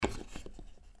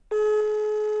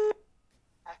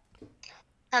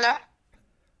Hello?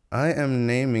 I am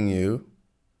naming you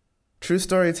True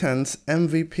Story 10's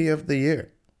MVP of the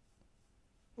year.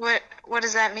 What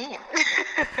does that mean?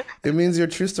 It means you're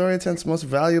True Story 10's most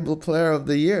valuable player of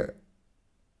the year.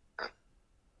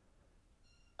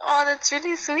 Oh, that's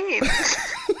really sweet.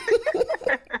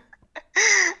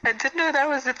 I didn't know that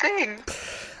was a thing.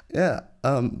 Yeah.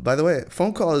 By the way,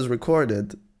 phone call is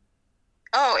recorded.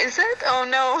 Oh, is it? Oh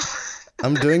no.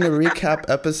 I'm doing a recap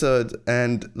episode,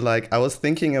 and I was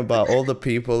thinking about all the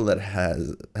people that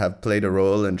have played a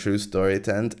role in True Story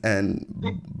 10, and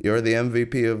you're the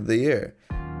MVP of the year.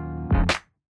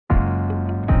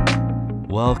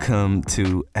 Welcome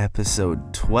to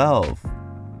episode 12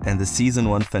 and the season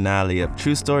 1 finale of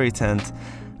True Story 10.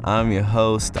 I'm your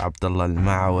host, Abdullah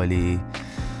Al-Ma'wali.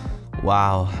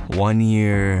 Wow, 1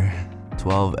 year,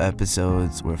 12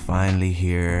 episodes. We're finally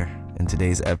here. In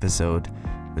today's episode,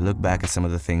 we look back at some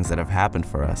of the things that have happened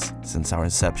for us since our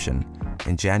inception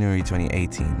in January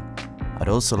 2018. I'd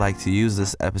also like to use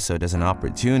this episode as an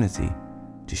opportunity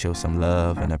to show some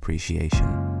love and appreciation.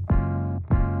 I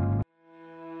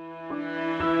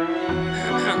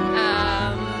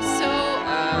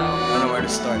don't know where to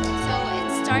start. So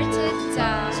it started.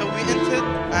 So we entered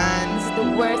and This is the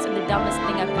worst and the dumbest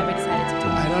thing I've ever decided to do.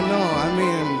 I don't know,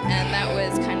 And that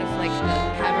was kind of like the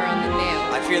hammer on the nail.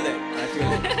 I feel it.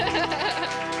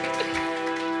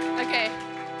 Okay.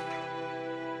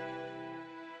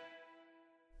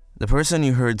 The person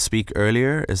you heard speak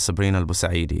earlier is Sabrina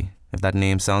Al-Busaidi. If that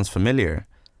name sounds familiar,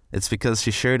 it's because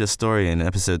she shared a story in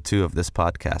episode 2 of this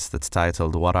podcast that's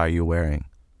titled, What Are You Wearing?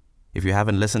 If you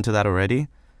haven't listened to that already,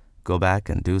 go back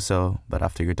and do so, but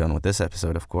after you're done with this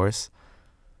episode, of course.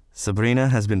 Sabrina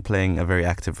has been playing a very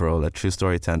active role at True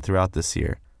Story 10 throughout this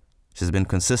year. She's been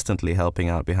consistently helping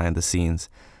out behind the scenes,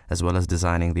 as well as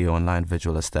designing the online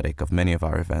visual aesthetic of many of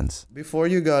our events. Before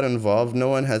you got involved, no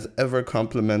one has ever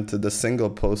complimented a single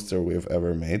poster we've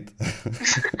ever made.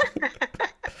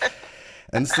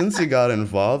 And since you got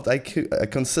involved, I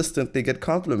consistently get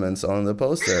compliments on the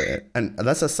poster. And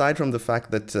that's aside from the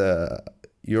fact that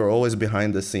you're always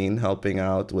behind the scene helping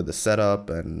out with the setup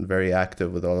and very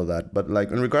active with all of that. But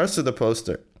in regards to the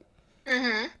poster,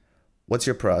 what's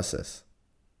your process?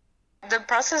 The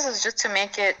process is just to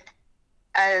make it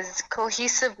as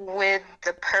cohesive with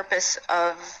the purpose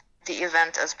of the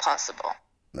event as possible.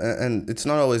 And it's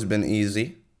not always been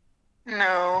easy.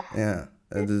 No. Yeah.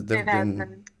 It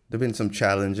hasn't. There've been some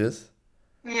challenges.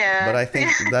 Yeah. But I think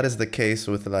that is the case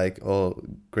with all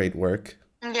great work.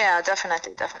 Yeah,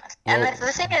 definitely. And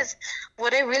the thing is,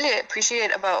 what I really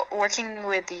appreciate about working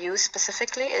with you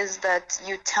specifically is that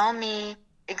you tell me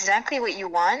exactly what you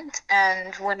want,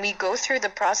 and when we go through the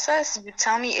process, you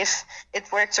tell me if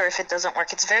it works or if it doesn't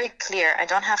work. It's very clear. I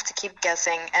don't have to keep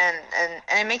guessing, and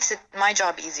it makes my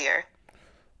job easier.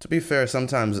 To be fair,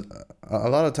 a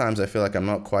lot of times I feel like I'm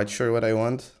not quite sure what I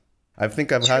want. I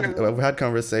think I've had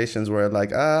conversations where I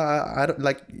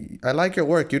like your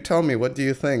work. You tell me, what do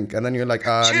you think? And then you're like,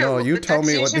 no, you tell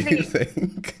me, what do you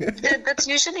think? That's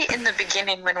usually in the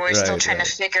beginning when we're still trying to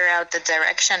figure out the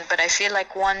direction. But I feel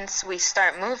like once we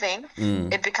start moving,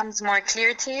 it becomes more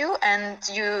clear to you, and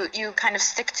you kind of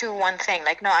stick to one thing.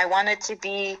 Like, no, I want it to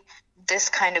be this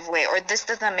kind of way, or this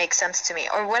doesn't make sense to me.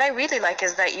 Or what I really like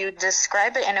is that you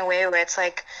describe it in a way where it's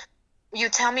like, you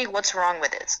tell me what's wrong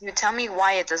with it. You tell me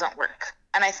why it doesn't work.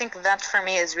 And I think that for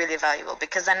me is really valuable,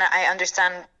 because then I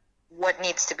understand what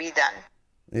needs to be done.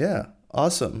 Yeah,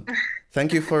 awesome.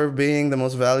 Thank you for being the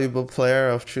most valuable player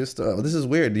of True Story. This is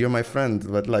weird. You're my friend,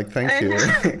 but thank you.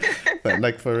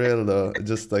 But for real though,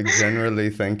 just generally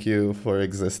thank you for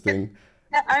existing.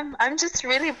 I'm just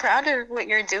really proud of what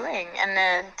you're doing.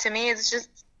 And to me, it's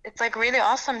really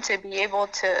awesome to be able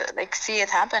to see it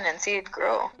happen and see it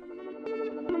grow.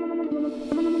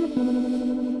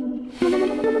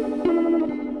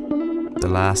 The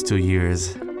last 2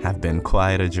 years have been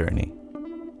quite a journey.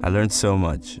 I learned so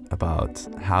much about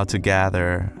how to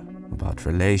gather, about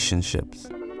relationships,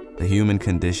 the human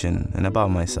condition, and about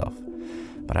myself.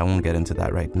 But I won't get into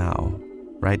that right now.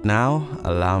 Right now,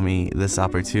 allow me this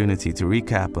opportunity to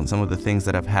recap on some of the things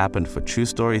that have happened for True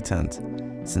Story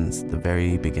 10 since the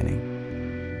very beginning.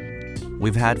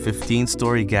 We've had 15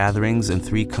 story gatherings in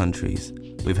 3 countries.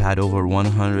 We've had over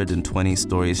 120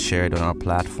 stories shared on our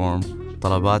platform.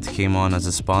 Talabat came on as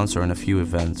a sponsor on a few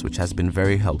events, which has been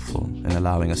very helpful in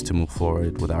allowing us to move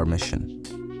forward with our mission.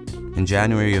 In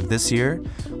January of this year,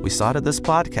 we started this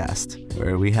podcast,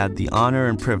 where we had the honor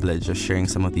and privilege of sharing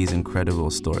some of these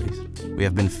incredible stories. We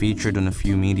have been featured on a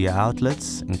few media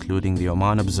outlets, including the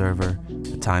Oman Observer,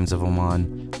 the Times of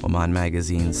Oman, Oman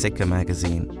Magazine, Sikka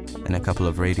Magazine, and a couple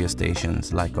of radio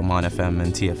stations like Oman FM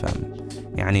and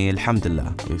TFM. Yani,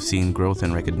 alhamdulillah, we've seen growth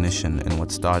and recognition in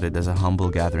what started as a humble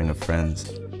gathering of friends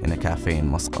in a cafe in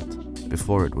Muscat,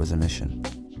 before it was a mission.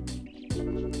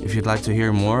 If you'd like to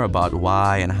hear more about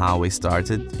why and how we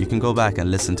started, you can go back and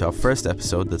listen to our first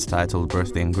episode that's titled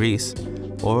Birthday in Greece,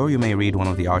 or you may read one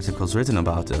of the articles written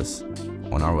about us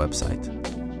on our website.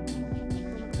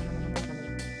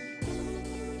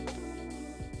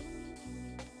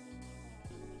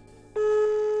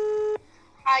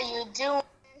 How you doing?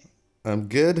 I'm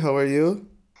good. How are you?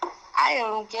 I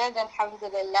am good,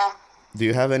 alhamdulillah. Do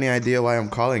you have any idea why I'm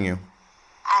calling you?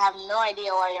 I have no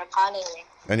idea why you're calling me.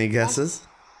 Any guesses?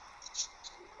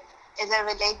 Is it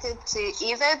related to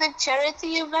either the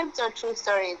charity event or true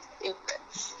stories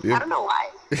event? I don't know why.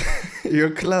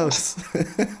 You're close.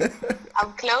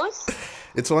 I'm close?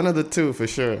 It's one of the two for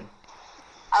sure.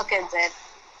 Okay, then.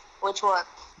 Which one?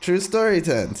 True story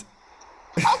tent.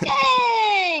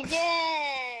 Okay!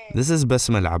 Yay! This is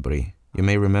Basma Al-Abri. You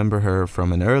may remember her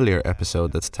from an earlier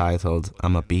episode that's titled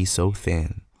I'ma Be So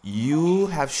Thin. You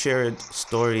have shared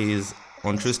stories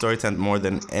on True Story Tent more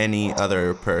than any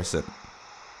other person.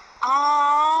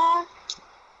 Aww.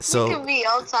 So, you could be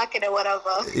all talking or whatever.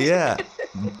 Yeah.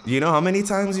 You know how many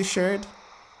times you shared?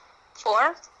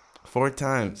 4? 4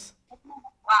 times.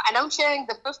 Wow, and I'm sharing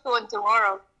the 5th one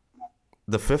tomorrow.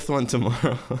 The 5th one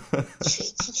tomorrow.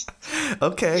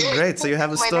 Okay, great. So you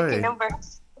have a My story. lucky number.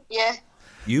 Yeah.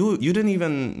 You didn't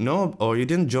even know, or you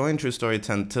didn't join True Story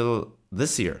Tent till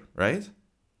this year, right?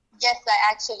 Yes,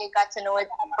 I actually got to know it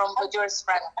from Bajur's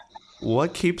friend.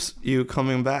 What keeps you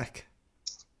coming back?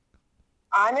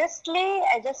 Honestly,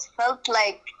 I just felt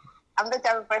like I'm the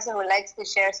type of person who likes to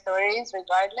share stories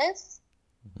regardless.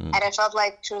 And I felt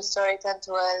like True Story Tent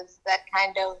was that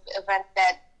kind of event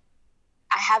that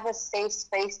I have a safe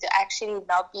space to actually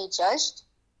not be judged.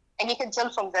 And you can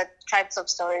tell from the types of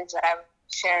stories that I've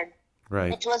shared.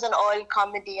 Right. It wasn't all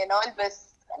comedy and all, but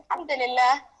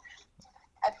alhamdulillah,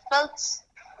 I felt,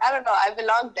 I don't know, I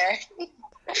belonged there.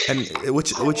 And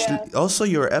which also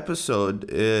your episode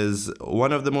is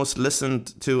one of the most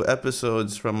listened to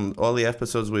episodes from all the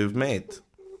episodes we've made.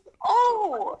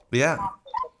 Oh, Yeah.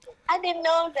 I didn't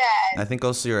know that. I think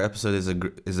also your episode is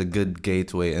a good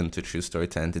gateway into True Story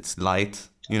Tent. It's light,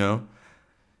 you know.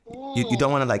 You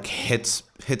don't want to like hit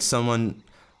someone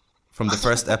from the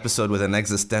first episode with an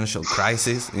existential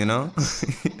crisis, you know.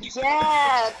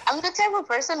 Yeah, I'm the type of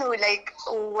person who like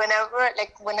whenever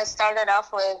like when I started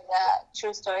off with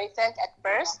True Story Tent at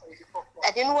first,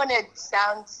 I didn't want to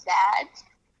sound sad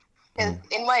because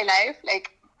in my life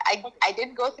like I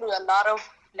did go through a lot of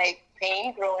like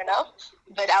pain growing up,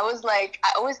 but I was like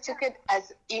I always took it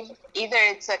as either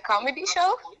it's a comedy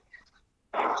show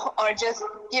or just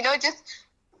just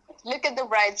look at the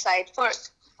bright side for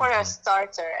a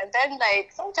starter, and then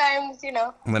like sometimes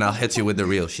When I'll hit you with the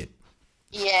real shit.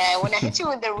 Yeah, when I hit you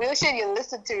with the real shit, you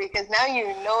listen to me because now you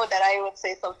know that I would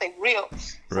say something real.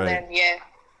 So Right. then,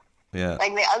 Yeah.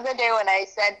 like the other day when I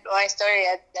said my story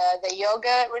at the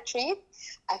yoga retreat,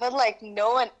 I felt like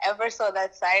no one ever saw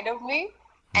that side of me.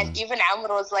 And even Amr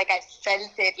was like, I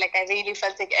felt it, like I really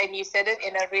felt it. And you said it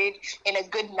in a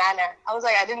good manner. I was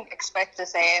like, I didn't expect to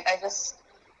say it.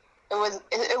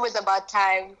 It was about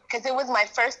time because it was my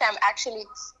first time actually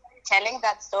telling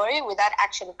that story without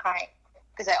actually crying.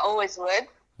 Because I always would.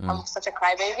 I'm such a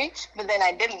crybaby. But then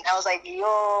I didn't. I was like,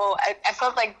 I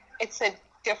felt like it's a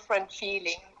different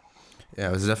feeling. Yeah,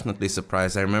 I was definitely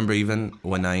surprised. I remember even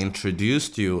when I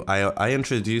introduced you, I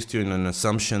introduced you in an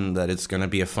assumption that it's going to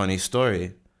be a funny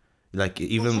story. Like,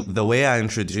 even the way I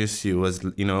introduced you was,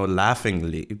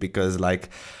 laughingly. Because, like,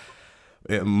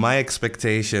 my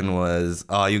expectation was,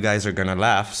 oh, you guys are going to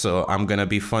laugh, so I'm going to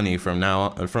be funny from now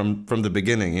on, from the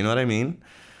beginning. You know what I mean?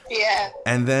 Yeah.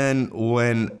 And then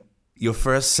when your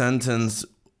first sentence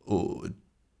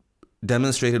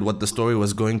demonstrated what the story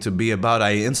was going to be about,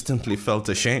 I instantly felt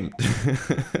ashamed.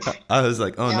 I was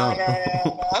like, oh no.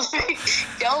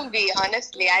 Don't be,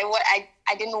 honestly. I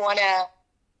didn't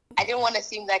want to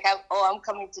seem like I'm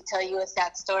coming to tell you a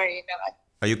sad story.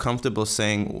 Are you comfortable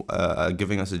saying,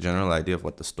 giving us a general idea of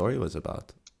what the story was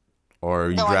about?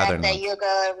 Or you'd The one rather at not? the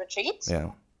yoga retreat?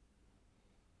 Yeah.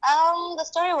 The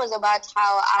story was about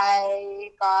how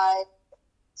I got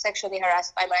sexually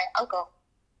harassed by my uncle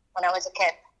when I was a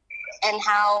kid, and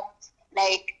how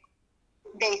like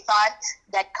they thought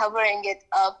that covering it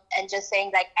up and just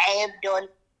saying like Abe,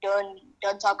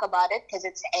 don't talk about it because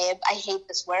it's Abe. I hate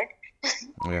this word.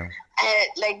 Yeah. And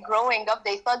like growing up,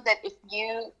 they thought that if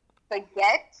you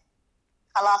forget,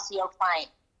 halas, you're fine.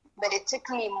 But it took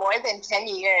me more than 10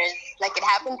 years. Like it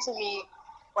happened to me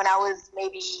when I was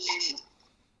maybe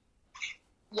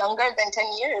younger than 10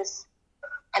 years.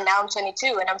 And now I'm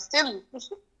 22 and I'm still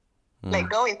like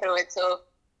going through it. So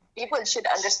people should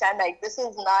understand like this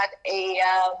is not a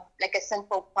like a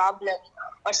simple problem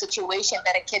or situation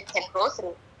that a kid can go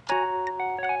through.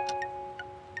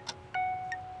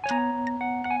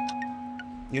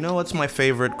 You know what's my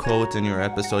favorite quote in your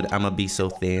episode, I'ma be so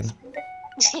thin?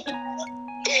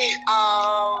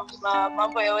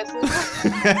 Mambo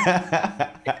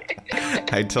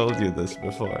I told you this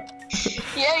before.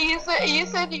 Yeah, you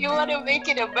said you want to make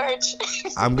it a merch.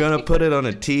 I'm gonna put it on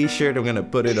a t-shirt, I'm gonna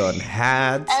put it on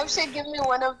hats. Actually, give me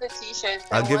one of the t-shirts.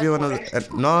 I'll give you one of the,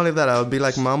 not only that, I'll be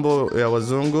like Mambo ya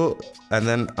Wazungu, and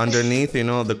then underneath, you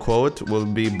know, the quote will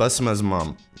be Basma's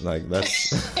mom. Like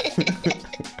that's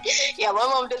yeah, my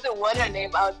mom doesn't want her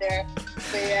name out there.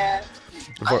 But yeah,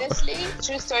 honestly,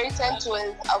 True Story Tent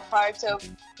was a part of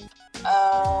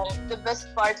the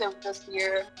best part of this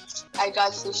year. I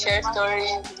got to share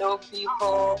stories, know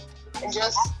people, and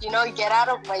just, you know, get out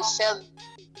of my shell.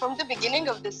 From the beginning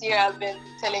of this year, I've been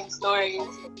telling stories.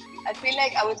 I feel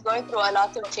like I was going through a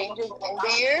lot of changes in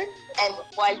the year, and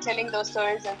while telling those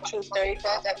stories in True Story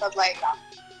Tent, I felt like,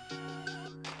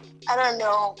 I don't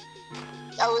know,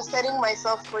 I was setting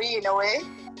myself free in a way,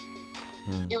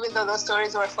 even though those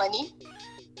stories were funny,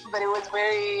 but it was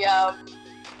very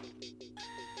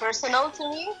personal to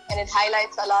me, and it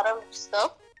highlights a lot of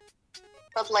stuff.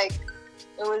 Felt like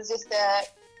it was just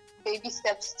baby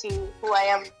steps to who I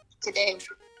am today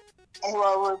and who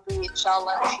I will be,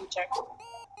 inshallah, in the future.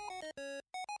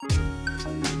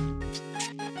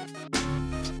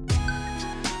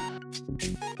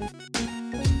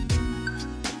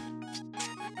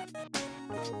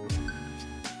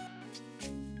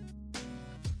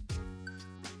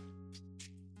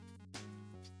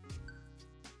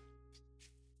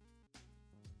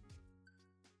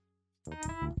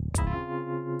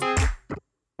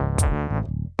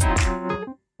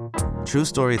 True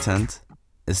Story Tent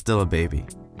is still a baby.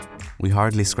 We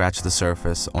hardly scratch the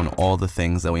surface on all the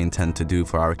things that we intend to do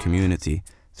for our community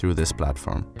through this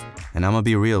platform. And I'm gonna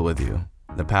be real with you.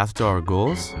 The path to our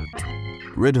goals?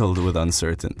 Riddled with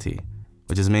uncertainty,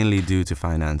 which is mainly due to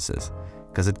finances.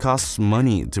 Because it costs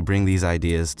money to bring these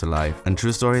ideas to life. And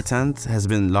True Story Tent has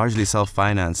been largely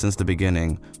self-financed since the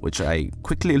beginning, which I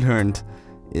quickly learned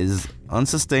is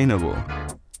unsustainable.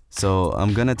 So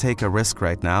I'm gonna take a risk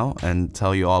right now and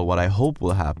tell you all what I hope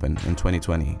will happen in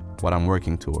 2020, what I'm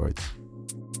working towards.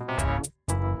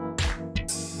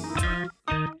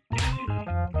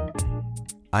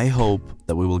 I hope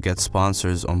that we will get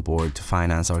sponsors on board to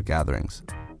finance our gatherings,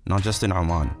 not just in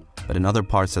Oman, but in other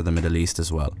parts of the Middle East as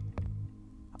well.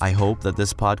 I hope that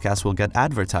this podcast will get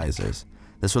advertisers.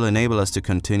 This will enable us to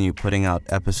continue putting out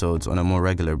episodes on a more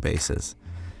regular basis.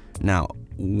 Now,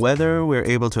 whether we're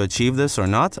able to achieve this or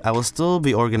not, I will still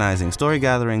be organizing story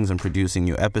gatherings and producing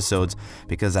new episodes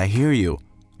because I hear you.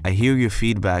 I hear your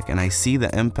feedback and I see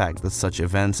the impact that such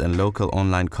events and local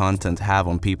online content have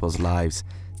on people's lives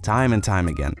time and time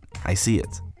again. I see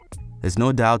it. There's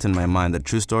no doubt in my mind that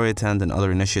True Story Tent and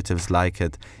other initiatives like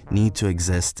it need to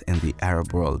exist in the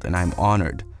Arab world, and I'm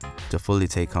honored to fully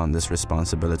take on this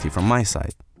responsibility from my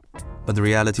side. But the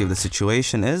reality of the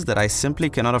situation is that I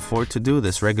simply cannot afford to do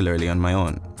this regularly on my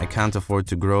own. I can't afford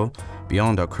to grow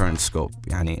beyond our current scope.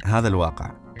 يعني هذا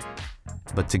الواقع.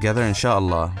 But together,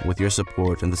 inshallah, with your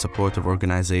support and the support of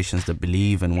organizations that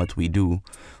believe in what we do,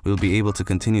 we'll be able to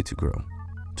continue to grow,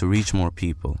 to reach more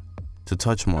people, to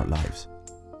touch more lives.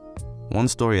 One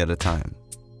story at a time.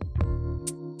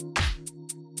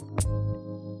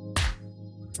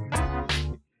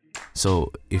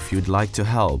 So, if you'd like to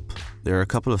help, there are a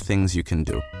couple of things you can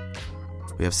do.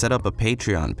 We have set up a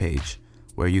Patreon page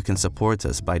where you can support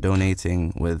us by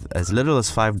donating with as little as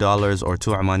 $5 or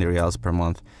 2 Omani Riyals per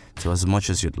month to as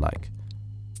much as you'd like.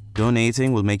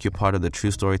 Donating will make you part of the True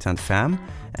Story Tent fam,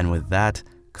 and with that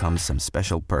comes some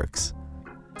special perks.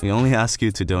 We only ask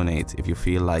you to donate if you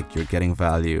feel like you're getting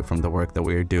value from the work that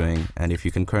we're doing and if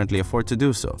you can currently afford to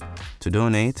do so. To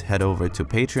donate, head over to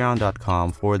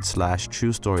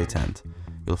patreon.com/TrueStoryTent.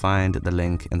 You'll find the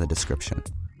link in the description.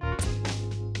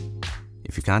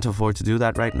 If you can't afford to do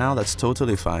that right now, that's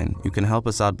totally fine. You can help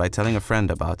us out by telling a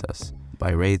friend about us, by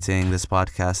rating this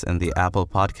podcast in the Apple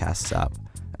Podcasts app,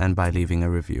 and by leaving a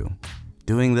review.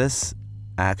 Doing this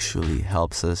actually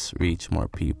helps us reach more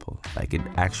people. Like, it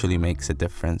actually makes a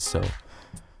difference, so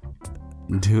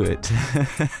do it.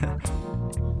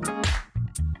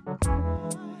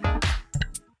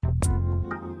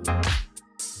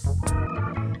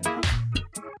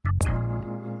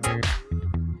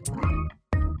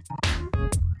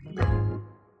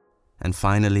 And And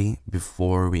finally,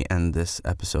 before we end this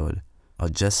episode,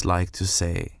 I'd just like to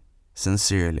say,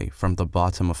 sincerely, from the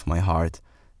bottom of my heart,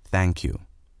 thank you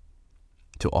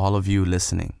to all of you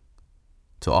listening,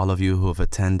 to all of you who have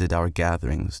attended our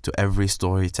gatherings, to every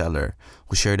storyteller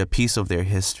who shared a piece of their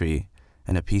history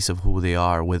and a piece of who they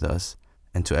are with us,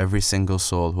 and to every single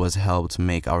soul who has helped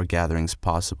make our gatherings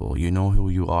possible. You know who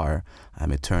you are.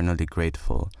 I'm eternally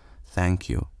grateful. Thank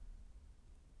you.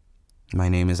 My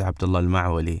name is Abdullah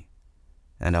Al-Ma'wali,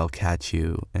 and I'll catch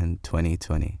you in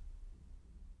 2020.